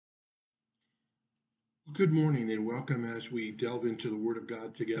Good morning and welcome as we delve into the Word of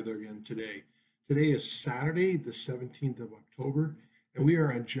God together again today. Today is Saturday, the 17th of October, and we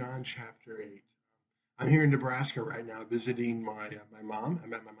are on John chapter 8. I'm here in Nebraska right now visiting my mom.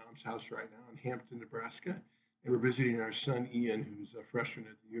 I'm at my mom's house right now in Hampton, Nebraska, and we're visiting our son Ian, who's a freshman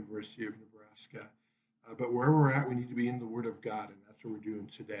at the University of Nebraska. But wherever we're at, we need to be in the Word of God, and that's what we're doing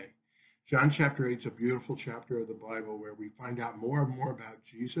today. John chapter 8 is a beautiful chapter of the Bible where we find out more and more about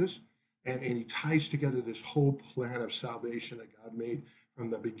Jesus, and he ties together this whole plan of salvation that God made from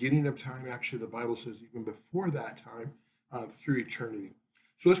the beginning of time. Actually, the Bible says even before that time, through eternity.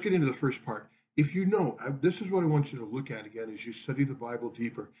 So let's get into the first part. If you know, this is what I want you to look at again as you study the Bible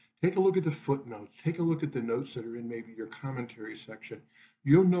deeper. Take a look at the footnotes. Take a look at the notes that are in maybe your commentary section.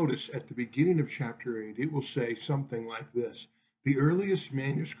 You'll notice at the beginning of chapter 8, it will say something like this. The earliest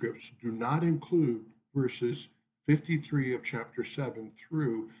manuscripts do not include verses 53 of chapter 7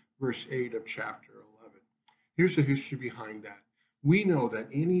 through verse 8 of chapter 11. Here's the history behind that. We know that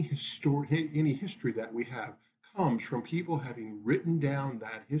any history that we have comes from people having written down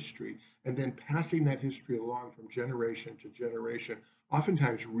that history and then passing that history along from generation to generation,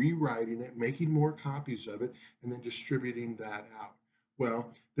 oftentimes rewriting it, making more copies of it, and then distributing that out.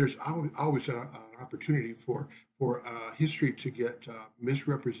 Well, there's always an opportunity for history to get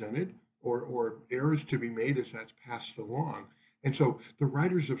misrepresented or errors to be made as that's passed along. And so the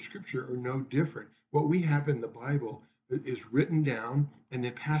writers of Scripture are no different. What we have in the Bible is written down and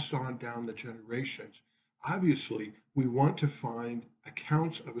then passed on down the generations. Obviously, we want to find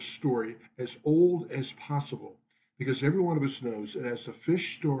accounts of a story as old as possible because every one of us knows that as the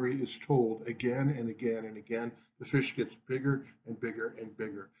fish story is told again and again and again, the fish gets bigger and bigger and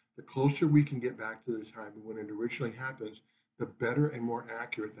bigger. The closer we can get back to the time when it originally happens, the better and more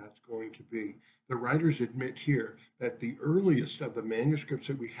accurate that's going to be. The writers admit here that the earliest of the manuscripts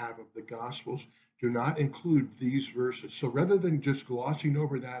that we have of the Gospels do not include these verses. So rather than just glossing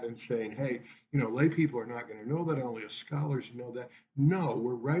over that and saying, hey, lay people are not going to know that, only us scholars know that. No,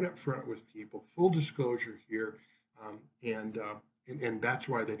 we're right up front with people. Full disclosure here. And that's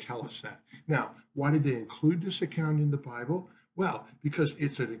why they tell us that. Now, why did they include this account in the Bible? Well, because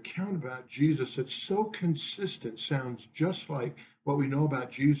it's an account about Jesus that's so consistent, sounds just like what we know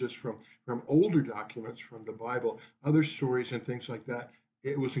about Jesus from older documents from the Bible, other stories and things like that.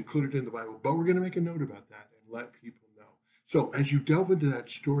 It was included in the Bible, but we're going to make a note about that and let people know. So as you delve into that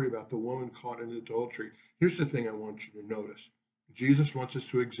story about the woman caught in adultery, here's the thing I want you to notice. Jesus wants us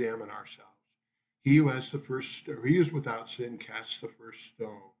to examine ourselves. He who has the first, or he is without sin, casts the first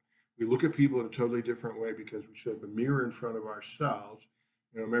stone. We look at people in a totally different way because we should have a mirror in front of ourselves.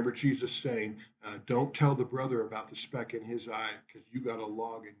 Remember Jesus saying, don't tell the brother about the speck in his eye because you got a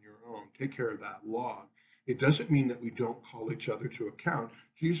log in your own. Take care of that log. It doesn't mean that we don't call each other to account.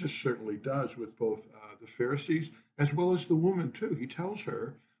 Jesus certainly does with both the Pharisees as well as the woman too. He tells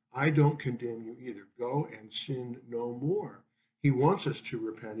her, I don't condemn you either. Go and sin no more. He wants us to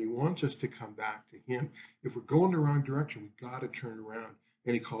repent. He wants us to come back to him. If we're going the wrong direction, we've got to turn around,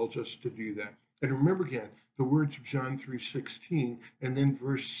 and he calls us to do that. And remember again, the words of John 3:16 and then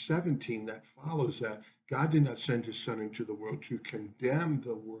verse 17 that follows that. God did not send his son into the world to condemn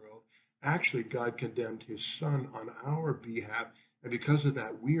the world. Actually, God condemned his son on our behalf, and because of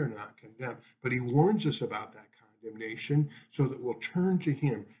that, we are not condemned. But he warns us about that condemnation so that we'll turn to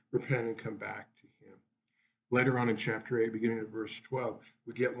him, repent, and come back to him. Later on in chapter 8, beginning at verse 12,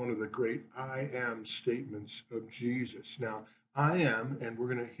 we get one of the great I am statements of Jesus. Now, I am, and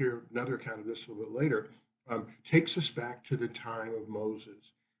we're going to hear another account of this a little bit later, takes us back to the time of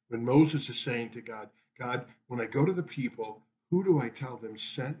Moses. When Moses is saying to God, God, when I go to the people, who do I tell them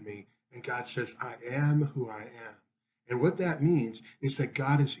sent me? And God says, I am who I am. And what that means is that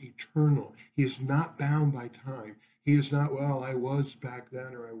God is eternal. He is not bound by time. He is not, well, I was back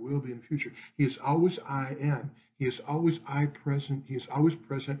then or I will be in the future. He is always I am. He is always I present. He is always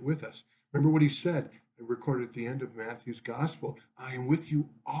present with us. Remember what he said, recorded at the end of Matthew's gospel, I am with you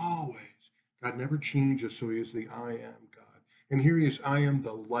always. God never changes, so he is the I am God. And here he is, I am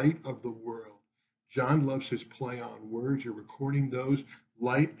the light of the world. John loves his play on words. You're recording those,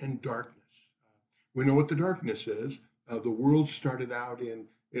 light and darkness. We know what the darkness is. The world started out in,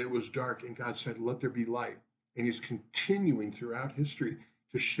 it was dark, and God said, let there be light. And he's continuing throughout history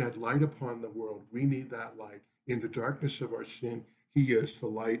to shed light upon the world. We need that light. In the darkness of our sin, he is the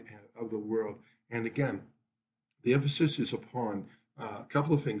light of the world. And again, the emphasis is upon a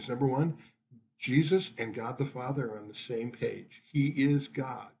couple of things. Number one, Jesus and God the Father are on the same page. He is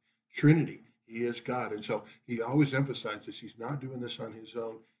God. Trinity, he is God. And so he always emphasizes he's not doing this on his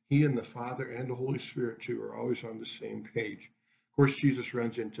own. He and the Father and the Holy Spirit, too, are always on the same page. Of course, Jesus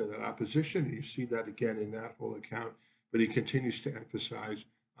runs into that opposition, and you see that again in that whole account, but he continues to emphasize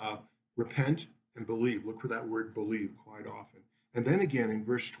uh, repent and believe. Look for that word believe quite often. And then again in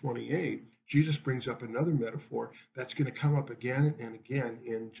verse 28, Jesus brings up another metaphor that's going to come up again and again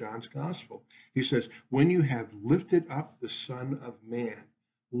in John's gospel. He says, when you have lifted up the Son of Man,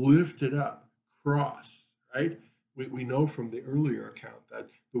 lifted up, cross, right? We know from the earlier account that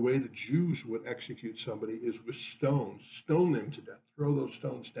the way the Jews would execute somebody is with stones, stone them to death, throw those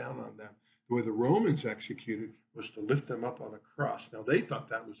stones down on them. The way the Romans executed was to lift them up on a cross. Now, they thought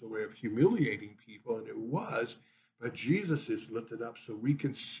that was a way of humiliating people, and it was, but Jesus is lifted up so we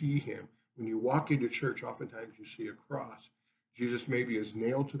can see him. When you walk into church, oftentimes you see a cross. Jesus maybe is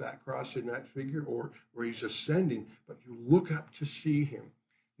nailed to that cross in that figure, or he's ascending, but you look up to see him.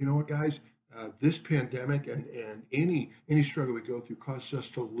 You know what, guys? This pandemic and any struggle we go through causes us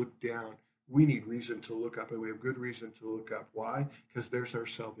to look down. We need reason to look up, and we have good reason to look up. Why? Because there's our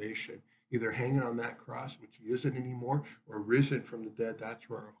salvation. Either hanging on that cross, which he isn't anymore, or risen from the dead. That's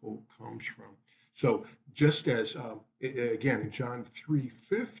where our hope comes from. So just as, again, in John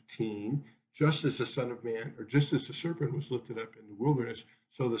 3:15, just as the Son of Man, or just as the serpent was lifted up in the wilderness,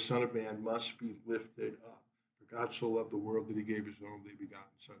 so the Son of Man must be lifted up. For God so loved the world that he gave his only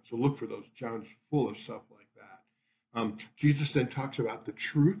begotten Son. So look for those. John's full of stuff like that. Jesus then talks about the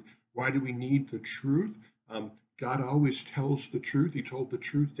truth. Why do we need the truth? God always tells the truth. He told the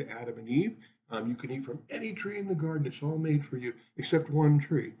truth to Adam and Eve. You can eat from any tree in the garden. It's all made for you except one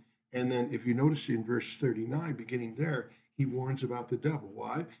tree. And then if you notice in verse 39, beginning there, he warns about the devil.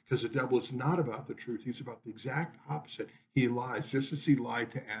 Why? Because the devil is not about the truth. He's about the exact opposite. He lies, just as he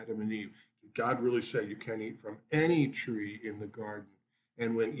lied to Adam and Eve. God really said you can't eat from any tree in the garden.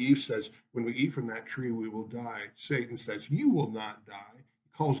 And when Eve says, when we eat from that tree, we will die, Satan says, you will not die. He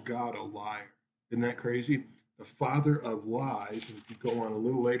calls God a liar. Isn't that crazy? The father of lies, and if you go on a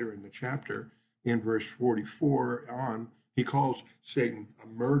little later in the chapter, in verse 44 on, he calls Satan a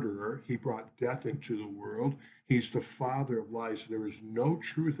murderer. He brought death into the world. He's the father of lies. There is no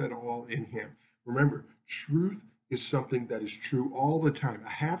truth at all in him. Remember, truth is something that is true all the time. A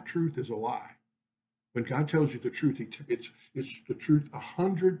half-truth is a lie. When God tells you the truth, it's the truth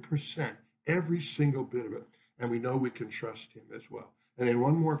 100%, every single bit of it. And we know we can trust him as well. And then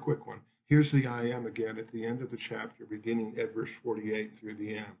one more quick one. Here's the I am again at the end of the chapter, beginning at verse 48 through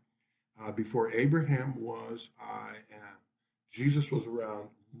the end. Before Abraham was, I am. Jesus was around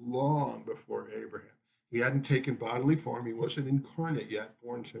long before Abraham. He hadn't taken bodily form. He wasn't incarnate yet,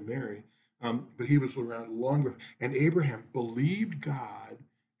 born to Mary, but he was around long before. And Abraham believed God,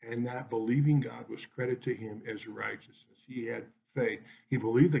 and that believing God was credited to him as righteousness. He had faith. He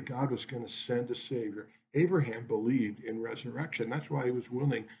believed that God was going to send a Savior. Abraham believed in resurrection. That's why he was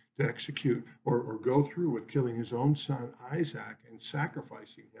willing to execute or go through with killing his own son Isaac and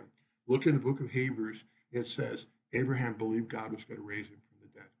sacrificing him. Look in the book of Hebrews. It says Abraham believed God was going to raise him from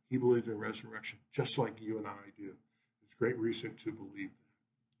the dead. He believed in resurrection, just like you and I do. There's great reason to believe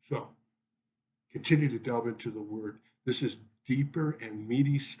that. So continue to delve into the Word. This is deeper and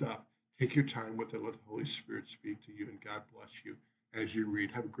meaty stuff. Take your time with it. Let the Holy Spirit speak to you, and God bless you as you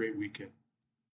read. Have a great weekend.